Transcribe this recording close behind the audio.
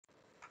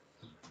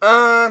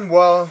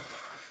Well,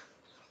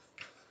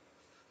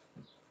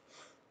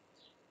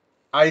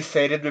 I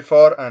said it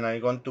before and I'm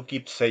going to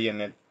keep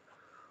saying it.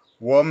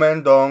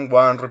 Women don't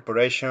want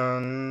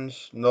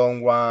reparations,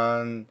 don't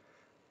want.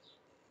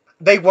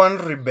 They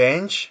want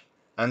revenge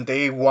and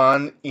they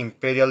want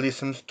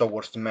imperialism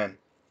towards men.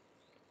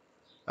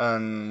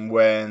 And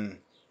when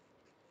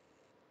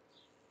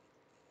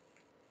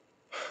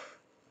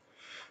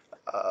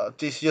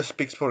this just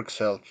speaks for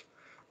itself.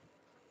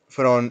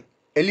 From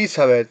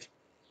Elizabeth,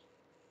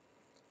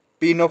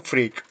 Pinot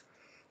Freak,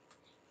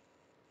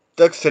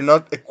 that's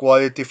not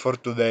equality for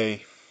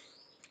today.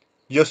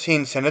 Just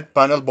in Senate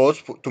panel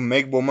votes to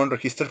make women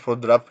register for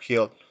draft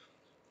hill.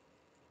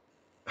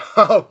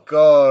 Of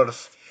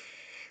course,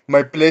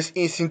 my place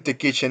is in the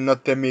kitchen,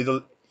 not the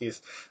Middle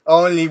East.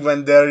 Only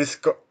when there is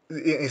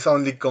is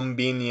only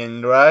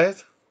convenient, right?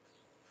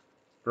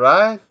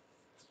 Right?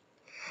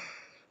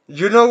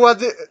 You know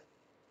what?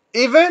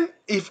 Even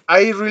if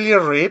I really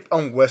rip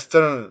on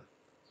Westerner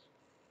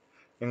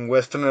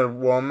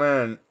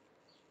woman,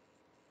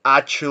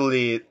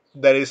 actually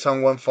there is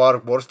someone far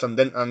worse than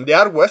them, and they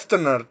are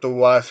Westerner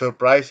to a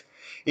surprise.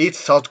 It's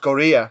South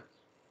Korea.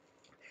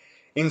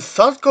 In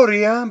South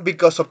Korea,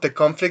 because of the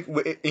conflict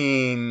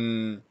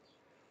in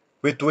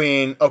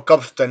between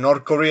comes the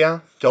North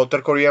Korea, the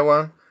other Korea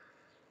one,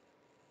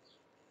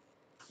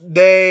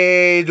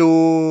 they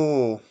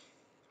do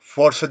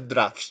forced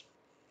drafts.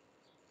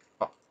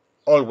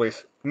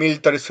 Always,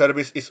 military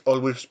service is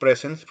always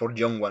present for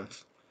young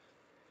ones.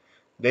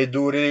 They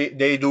do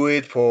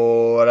it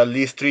for at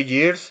least 3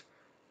 years,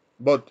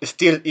 but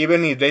still,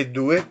 even if they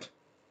do it,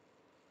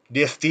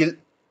 they still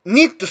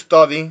need to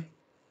study.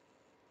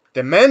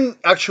 The men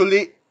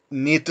actually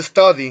need to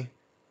study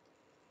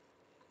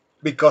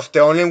because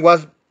the only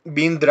ones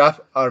being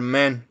drafted are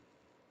men.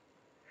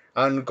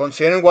 And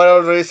considering what I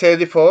already said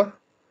before,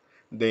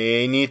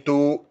 they need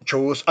to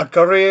choose a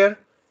career,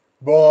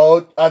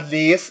 but at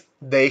least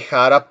they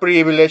had a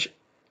privilege.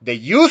 They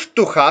used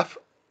to have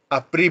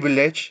a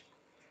privilege.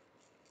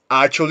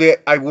 Actually,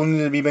 I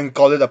wouldn't even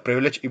call it a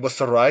privilege. It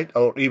was a right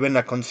or even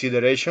a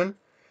consideration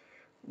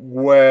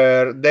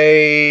where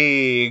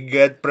they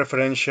get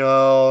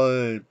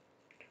preferential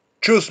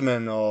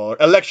choosement or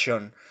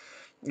election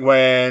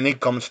when it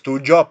comes to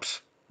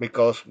jobs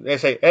because they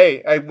say,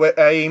 "Hey,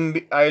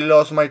 I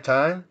lost my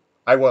time.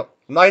 I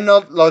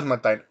not lost my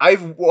time. I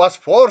was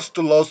forced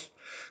to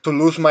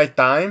lose my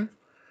time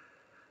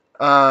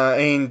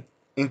in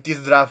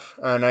this draft,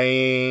 and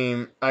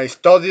I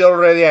studied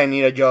already. I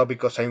need a job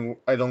because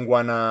I don't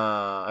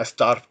wanna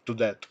starve to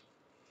death."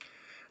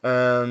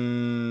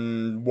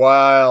 And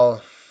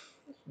while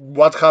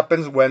what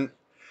happens when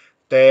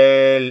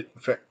the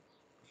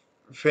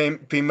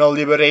female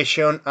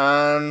liberation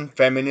and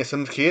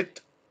feminism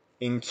hit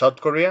in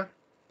South Korea?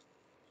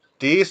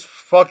 These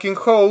fucking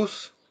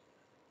hoes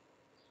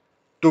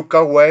took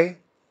away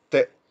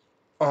the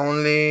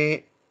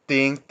only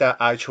thing that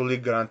actually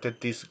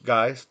granted these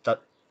guys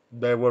that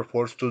they were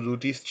forced to do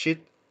this shit.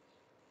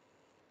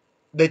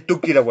 They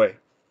took it away.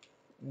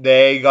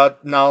 They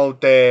got now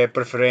the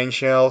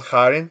preferential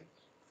hiring,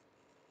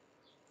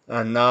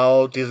 and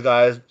now these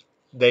guys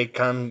they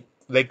can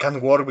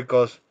work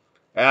because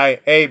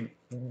hey,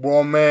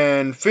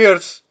 woman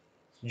first,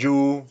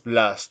 you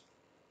last.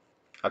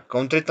 A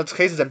country that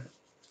hates them.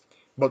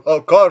 But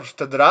of course,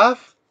 the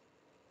draft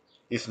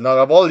is not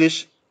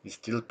abolished; it's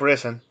still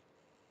present.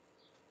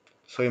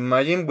 So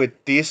imagine with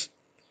these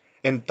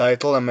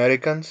entitled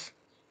Americans,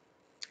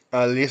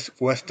 at least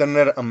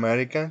Westerner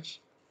Americans,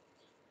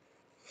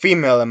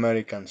 female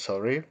Americans,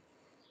 sorry,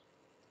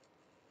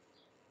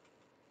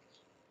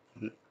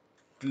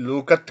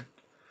 look at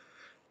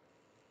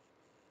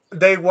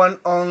they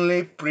want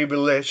only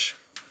privilege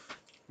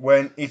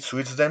when it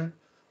suits them,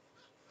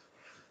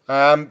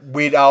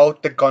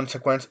 without the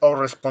consequence or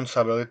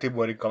responsibility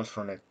where it comes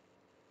from it.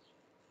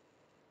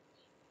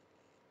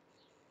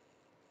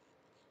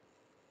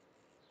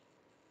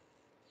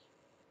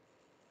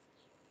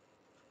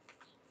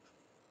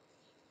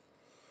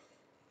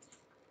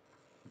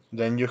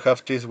 Then you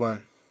have this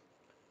one.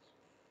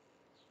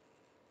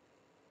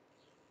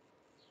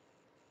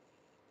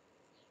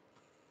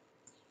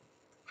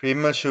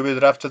 Females should be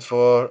drafted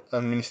for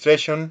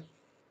administration.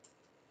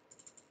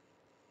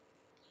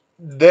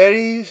 There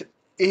is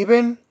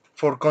even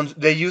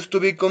there used to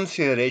be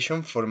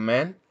consideration for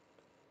men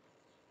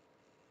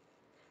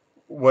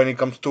when it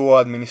comes to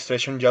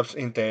administration jobs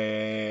in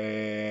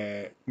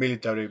the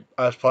military.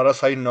 As far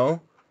as I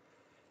know,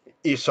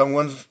 if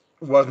someone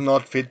was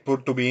not fit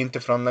to be in the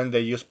front line,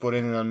 they just put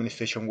in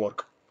administration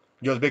work.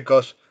 Just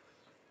because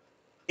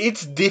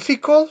it's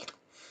difficult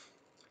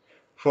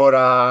for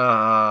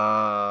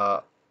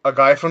a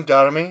guy from the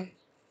army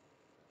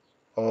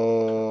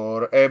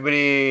or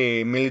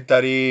every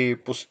military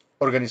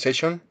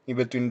organization in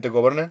between the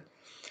government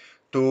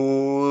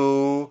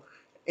to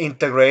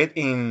integrate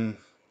in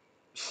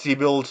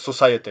civil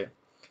society.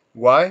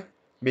 Why?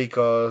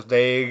 Because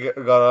they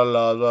got a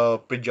lot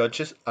of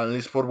prejudges, at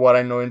least for what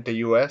I know in the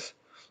US.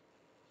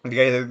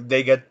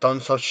 They get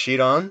tons of shit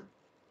on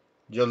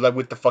just like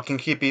with the fucking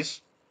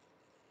hippies.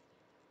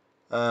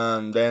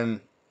 And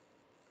then,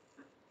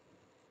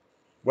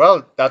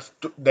 well,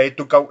 they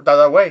took that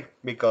away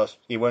because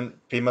even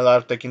female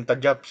are taking the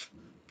jobs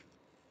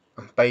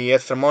and pay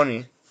extra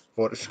money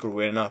for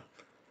screwing up.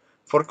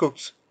 For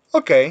cooks,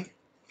 okay.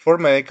 For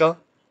medical,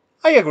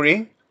 I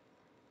agree.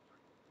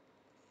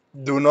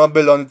 Do not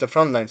belong to the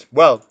front lines.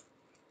 Well,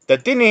 the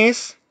thing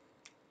is,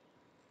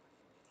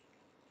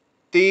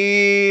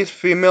 these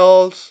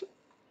females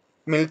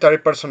military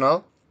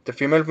personnel, the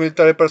female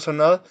military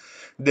personnel,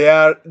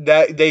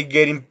 they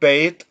getting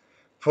paid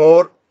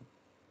for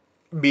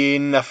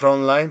being a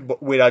front line,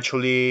 but we're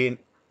actually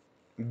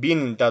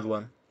being in that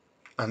one.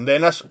 And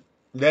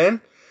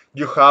then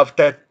you have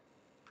the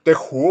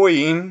who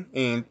in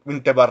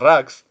the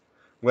barracks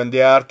when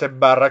they are the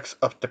barracks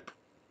of the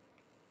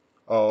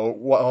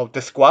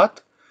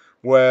squad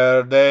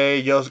where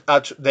they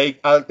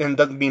end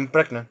up being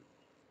pregnant.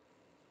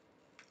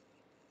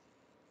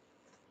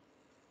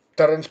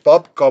 Terrence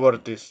Pop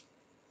covered this.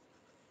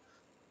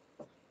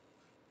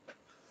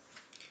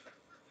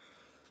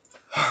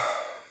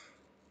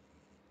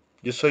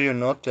 Just so you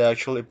know the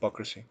actual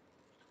hypocrisy.